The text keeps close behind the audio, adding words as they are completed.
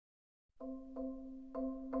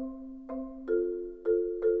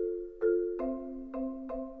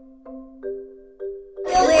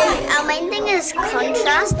Our main thing is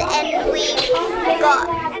contrast, and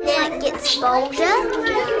then it gets bolder,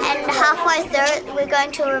 and halfway through it we're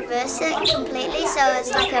going to reverse it completely, so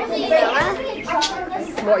it's like a mirror.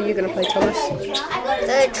 What are you going to play, Thomas?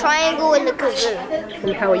 The triangle and the kazoo.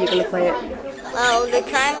 And how are you going to play it? Well, the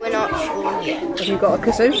triangle we're not sure yet. Have you got a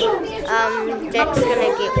kazoo? Jack's going to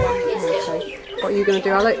get one. Okay. What are you going to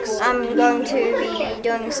do, Alex? I'm going to be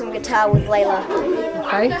doing some guitar with Layla.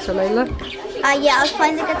 Okay, so Layla? Yeah, I was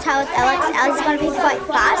playing the guitar with Alex. Alex is going to be quite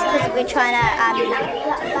fast because we're trying to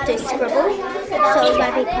do scribble. So it's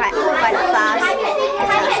going to be quite fast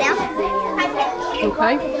guitar sound.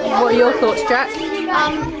 Okay. What are your thoughts, Jack?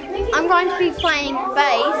 I'm going to be playing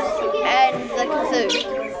bass and the kazoo.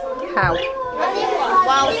 How?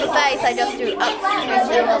 Well, with the bass I just do up and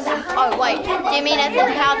down. Oh wait, do you mean as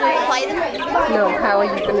in how do you play them? No, how are you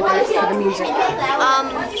going to do it for the music?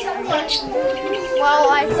 Well,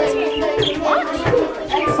 I think...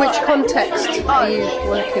 Which context are you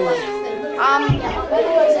working with?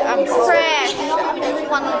 Crash is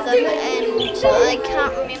one of them, and I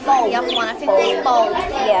can't remember the other one. I think it's Bold.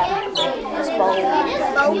 Yeah, it's Bold.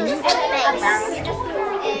 Bold is the bass.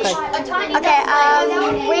 Okay,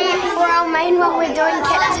 for our main one we're doing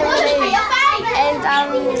Captivity, and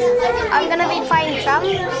I'm going to be playing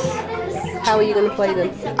drums. How are you going to play them?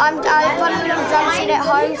 I've got a little drum set at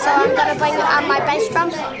home, so I'm going to bring my bass drum.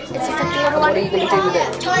 It's a 50 little one. What are you going to do with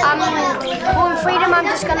it? Well, in Freedom I'm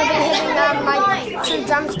just going to be hitting my two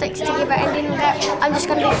drumsticks together, and then I'm just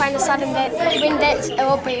going to be playing the sudden that when it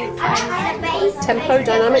will be playing. Tempo,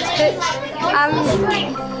 dynamics, pitch?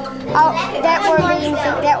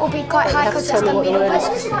 That will be quite high because it's the middle bit.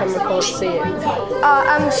 Because the camera can't see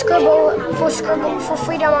it. Scribble for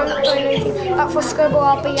Freedom I'm not doing anything, but for Scribble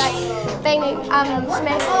I'll be like banging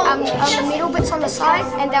smack on the middle bits on the side,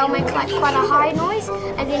 and they'll make like quite a high noise,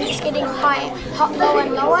 and then it's getting lower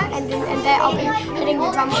and lower, and then I'll be hitting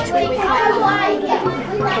the drum with my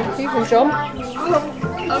Thank you. And John?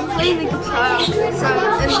 I'm playing the guitar, so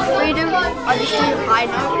in Freedom I just do high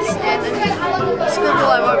notes, and in Scribble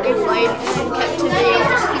I won't be playing, and in Captivity I'll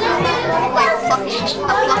just like a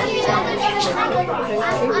fluffy sound.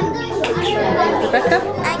 Rebecca?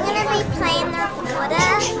 I'm going to be playing the recorder,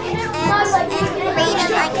 and in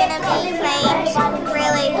Freedom I'm going to be playing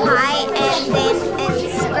really high, and then in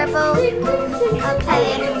Scribble I'll play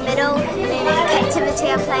in the middle, and then in Captivity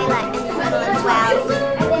I'll play like in the middle as well.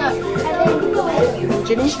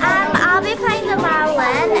 Ginny? I'll be playing the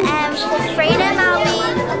violin, and for Freedom I'll be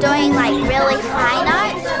doing like really high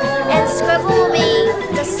notes, and Scribble will be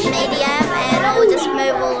just medium, and it will just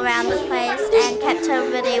move all around the place, and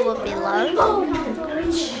Captivity will be low.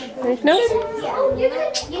 Anything else?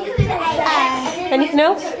 Anything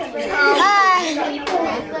else?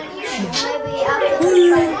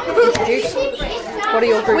 Introduce. What are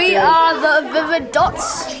your group We doing? are the Vivid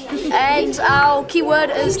Dots, and our keyword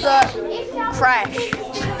is the crash.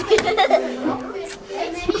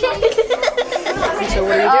 So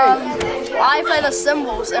what are you doing? I play the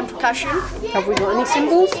cymbals and percussion. Have we got any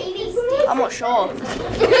cymbals? I'm not sure.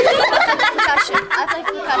 Percussion. I play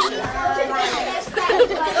percussion.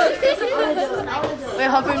 We're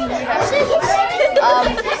hoping we have cymbals.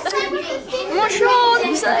 I'm not sure what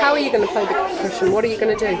to say. How are you going to play the percussion? What are you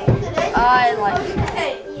going to do? I like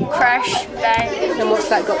crash, bang. And what's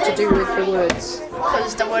that got to do with the words?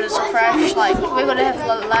 Because the word is crash, like we're going to have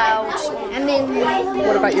loud. And then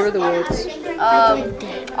What about your other words?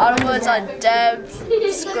 other words are dab,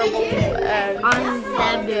 scribble,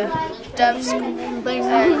 and dab, scribble,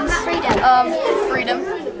 and freedom.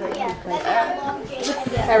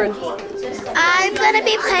 Erin? I'm going to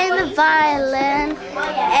be playing the violin,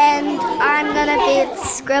 and I'm going to be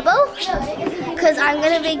Scribble, because I'm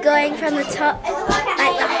going to be going from the top,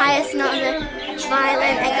 like the highest note of the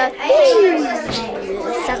violin, and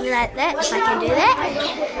go something like that, if I can do that.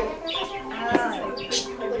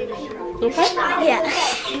 Okay. Yeah.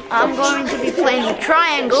 I'm going to be playing the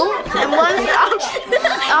triangle, and once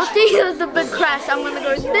after he does the big crash, I'm going to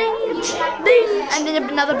go ding, ding, and then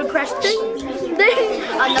another big crash, ding, ding,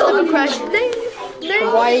 another big crash, ding, ding.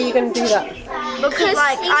 Why are you going to do that? Because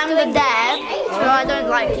like I'm the dad, so I don't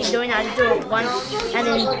like keep doing that. I just do it once, and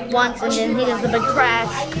then he does the big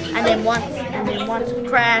crash, and then once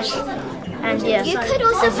crash. And yeah. You could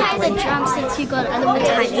also play the drum since you got a little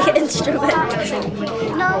tiny instrument.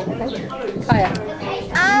 No. Kaya?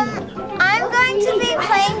 I'm going to be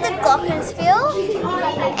playing the glockenspiel,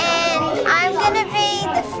 and I'm going to be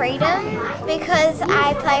the freedom, because Because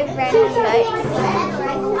I play random notes.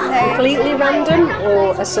 So Completely random,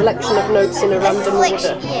 or a selection of notes in a random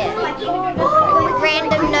order? Yeah.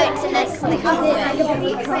 Random notes in a selection.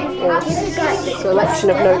 Or selection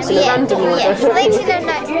of notes in a random order? Yeah, selection of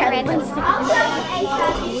notes in a random order.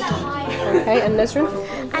 Okay, and Nesrin?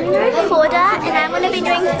 I'm a recorder and I'm going to be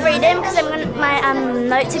doing freedom because my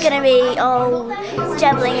notes are going to be all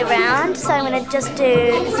jabbling around, so I'm going to just do,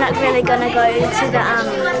 it's not really going to go to the,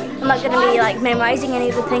 I'm not going to be like memorising any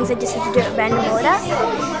of the things, I just have to do it in random order,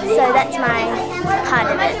 so that's my part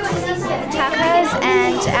of it. Tacos,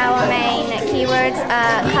 and our main keywords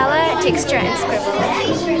are colour, texture and scribble.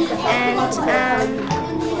 And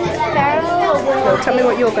Farrell will... Well, tell me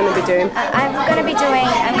what you're going to be doing. I'm going to be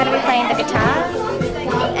playing the guitar,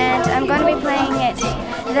 and I'm going to be playing it,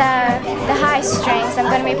 the high strings, I'm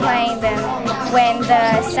going to be playing them when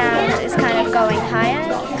the sound is kind of going higher,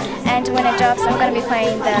 and when it drops I'm going to be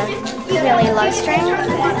playing the really low strings.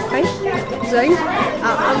 Okay, Zoe?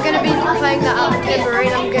 I'm going to be playing the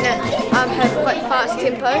tambourine. I'm going to have quite fast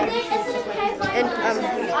tempo, and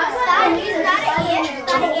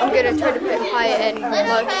I'm going to try to put high and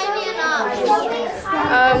low.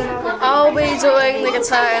 I'll be doing the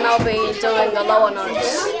guitar and I'll be doing the lower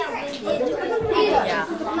notes. Yeah.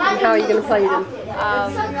 And how are you going to play them?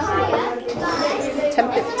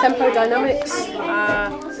 Tempo, dynamics?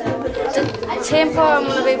 Tempo, I'm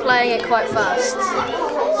going to be playing it quite fast.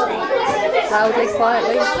 Loudly,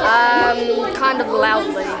 quietly? Kind of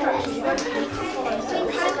loudly.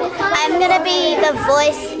 I'm going to be the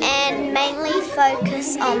voice and mainly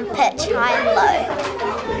focus on pitch, high and low.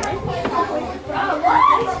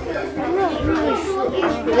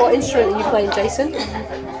 What instrument are you playing, Jason?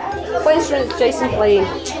 What instrument is Jason playing?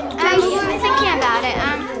 Jason's thinking about it.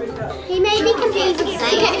 He may be confused with He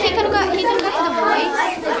can go for the voice,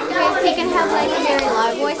 because he can have like a very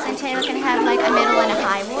low voice and Taylor can have like a middle and a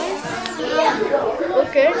high voice.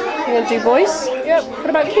 Okay. You're going to do voice? Yep. What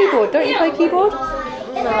about keyboard? Don't you play keyboard?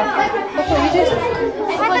 No. That's what you did.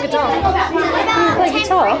 I play guitar. You play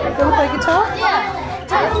guitar? You want to play guitar? Yeah.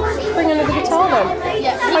 Bring another guitar then.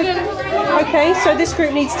 Yeah. Okay, so this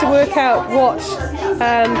group needs to work out what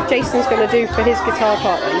Jason's going to do for his guitar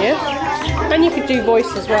part then, yeah? And you could do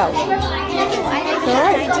voice as well.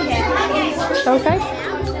 Alright. Okay.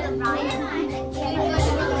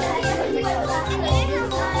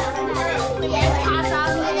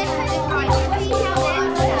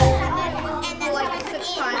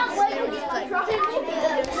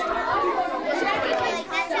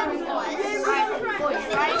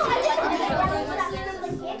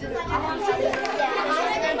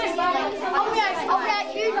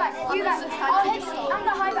 You guys, I'll hit you. I'm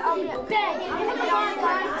the high, I'll be like, bang. And then I'll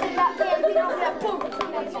climb to that bang, and I'll be like, boom.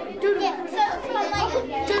 Yeah, so from like,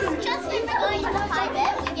 just when we're going to the high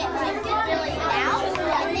bit, we get really loud,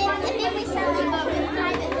 and then we sound like the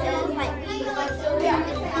high bit feels like we go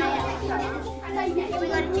we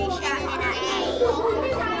got a G sharp and a A.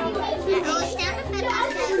 And it will sound a bit like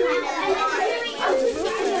that means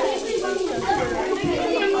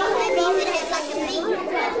it has like a B.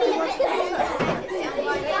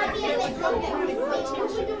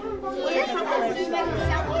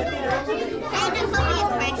 And the copy is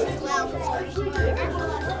French as well.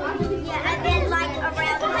 Yeah, and then like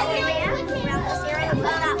around this area, we'll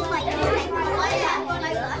start playing the same one.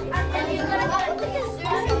 And you're gonna go to the zoo,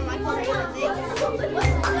 so like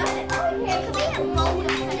could we have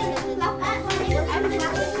multiple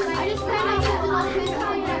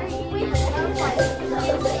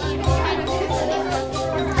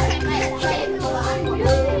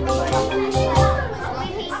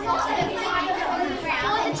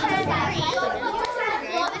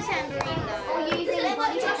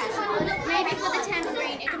Maybe for the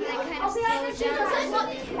tambourine, it can like kind of slow down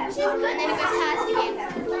and then it goes past again.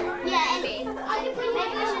 Yeah, maybe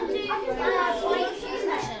we should do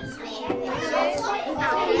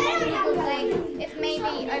Like if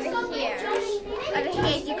maybe over here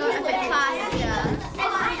you go a bit faster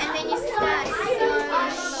and then you start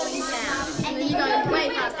slowing down and then you go way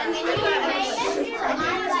faster.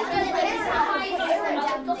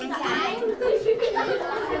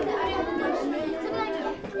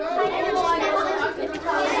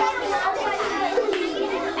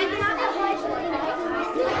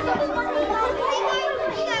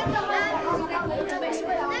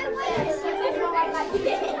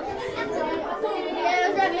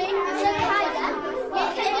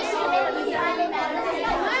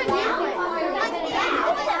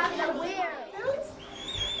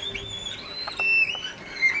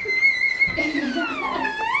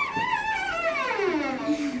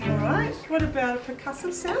 Alright, what about a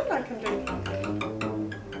percussive sound I can do?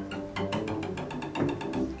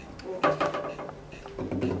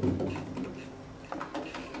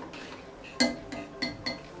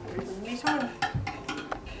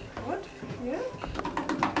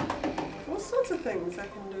 things I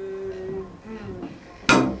can do.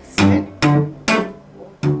 Set.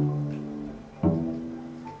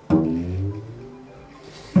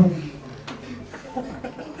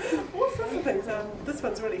 All sorts of things. This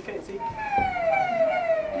one's really fancy.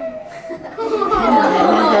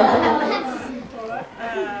 Alright,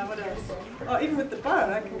 what else? Oh, even with the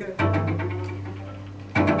bow I can go.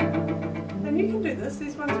 And you can do this,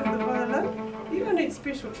 these ones with the violin. You don't need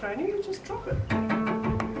special training, you just drop it.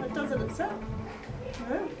 It does it itself.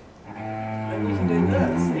 Yeah. And you can do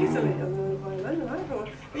this easily on the violin, right? Or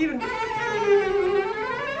even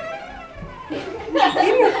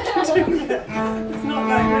anyone can do that. It's not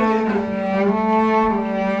like really.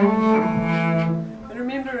 And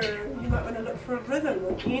remember, you might want to look for a rhythm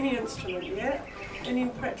with any instrument, yeah? And then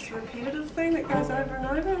perhaps a repetitive thing that goes over and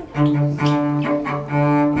over.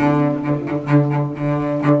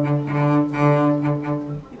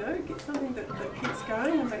 You know, get something that keeps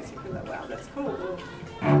going and makes you feel like, wow, that's cool. Or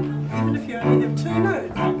even if you only have 2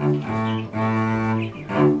 notes.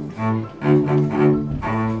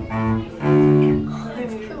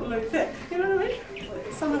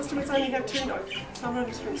 Some instruments only have 2 notes, some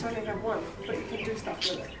instruments only have 1, but you can do stuff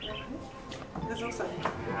with it. There's also, if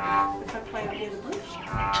I play up near the bush.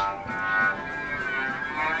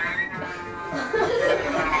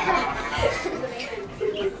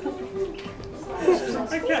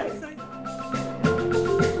 Okay, so